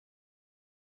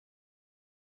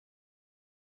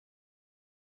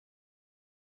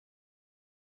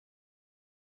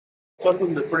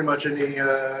Something that pretty much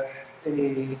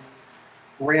any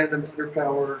random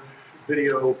underpowered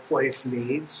video place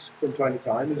needs from time to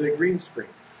time is a green screen.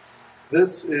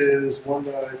 This is one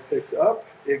that I picked up.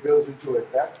 It goes into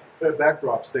a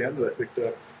backdrop stand that I picked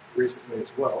up recently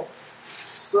as well.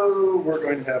 So we're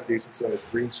going to have a decent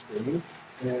sized green screen,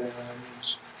 and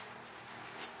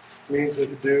means I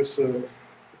could do some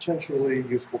potentially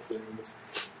useful things.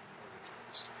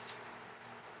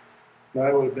 Now,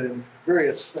 I would have been very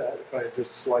upset if I had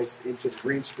just sliced into the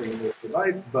green screen with the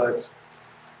knife, but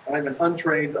I'm an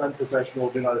untrained, unprofessional,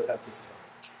 do not attempt this.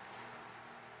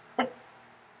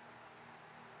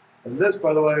 And this,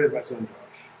 by the way, is my son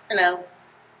Josh. Hello.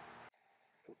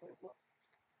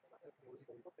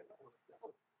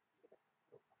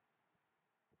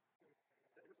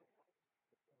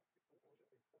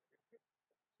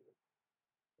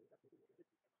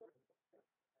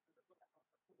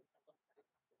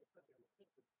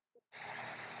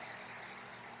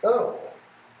 Oh,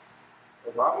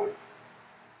 Robert?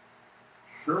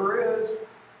 Sure is.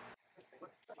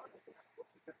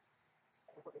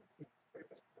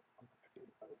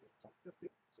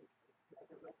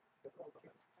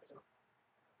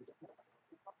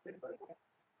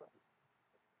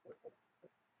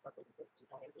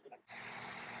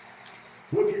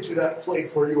 Look into that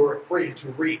place where you are afraid to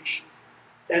reach,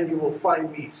 and you will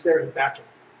find me staring back at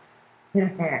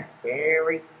you.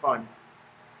 Very fun.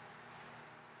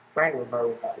 Trying to remember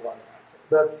what that was.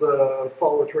 That's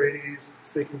Paul Atreides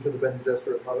speaking to the Bene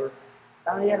Gesserit mother.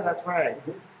 Oh yeah, that's right.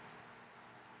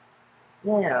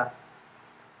 Yeah.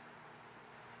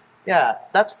 Yeah,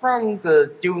 that's from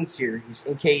the Dune series,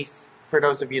 in case, for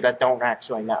those of you that don't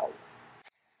actually know.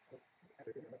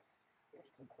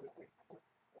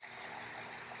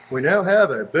 We now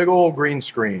have a big old green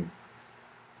screen.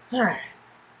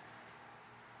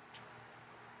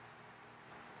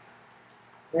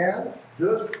 And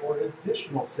just for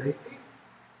additional safety,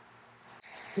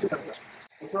 we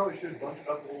probably should bunch it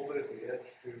up a little bit at the edge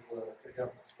to pick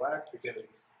up the slack,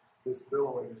 because this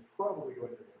billowing is probably going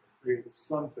to create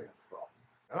something of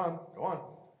a problem. Go on.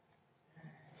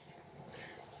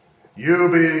 You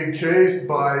being chased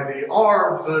by the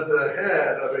arms and the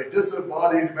head of a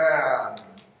disembodied man.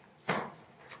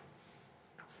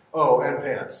 Oh, and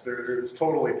pants. There's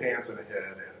totally pants and a head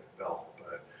and a belt,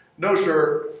 but no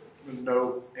shirt.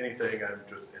 No anything, I'm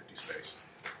just empty space.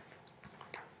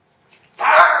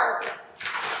 Arr!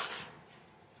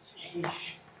 Jeez.